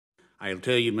I'll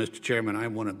tell you, Mr. Chairman, I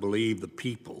want to believe the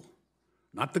people,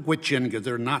 not the Gwich'in, because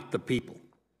they're not the people.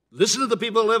 Listen to the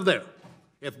people who live there.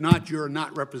 If not, you're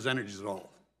not representatives at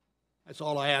all. That's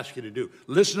all I ask you to do.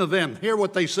 Listen to them, hear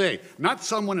what they say, not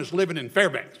someone who's living in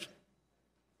Fairbanks.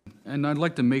 And I'd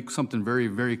like to make something very,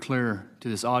 very clear to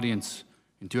this audience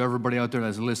and to everybody out there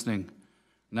that's listening.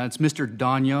 And that's Mr.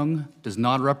 Don Young does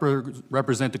not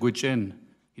represent the Gwich'in.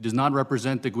 He does not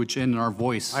represent the Gwich'in in our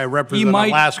voice. I represent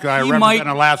Alaska. I represent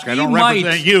Alaska. I don't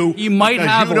represent you. He might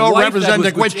have you don't represent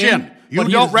the Gwich'in. You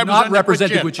don't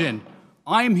represent the Gwich'in.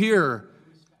 I'm here.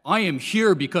 I am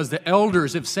here because the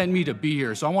elders have sent me to be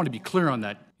here. So I want to be clear on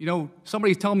that. You know,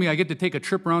 somebody's telling me I get to take a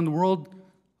trip around the world.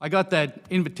 I got that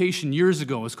invitation years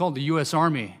ago. It's called the U.S.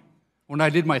 Army when I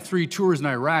did my 3 tours in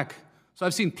Iraq. So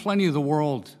I've seen plenty of the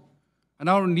world. And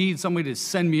I don't need somebody to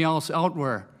send me else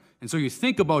outwhere. And so you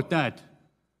think about that.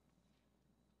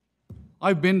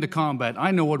 I've been to combat.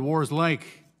 I know what war is like.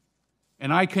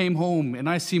 And I came home and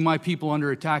I see my people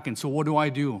under attack. And so what do? I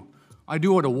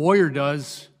do what a warrior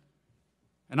does.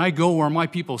 And I go where my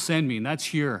people send me, and that's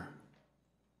here.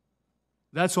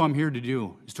 That's what I'm here to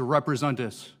do, is to represent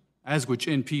us as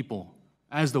Gwich'in people,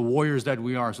 as the warriors that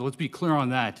we are. So let's be clear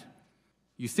on that.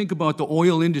 You think about the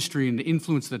oil industry and the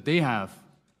influence that they have.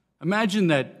 Imagine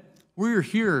that we're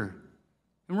here,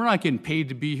 and we're not getting paid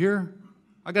to be here.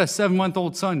 I got a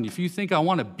 7-month-old son. If you think I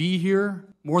want to be here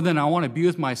more than I want to be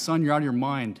with my son, you're out of your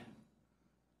mind.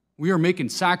 We are making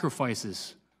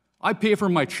sacrifices. I pay for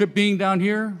my trip being down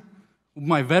here with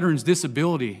my veteran's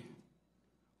disability.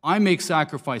 I make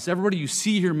sacrifice. Everybody you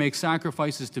see here makes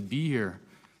sacrifices to be here.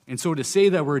 And so to say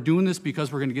that we're doing this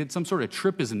because we're going to get some sort of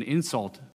trip is an insult.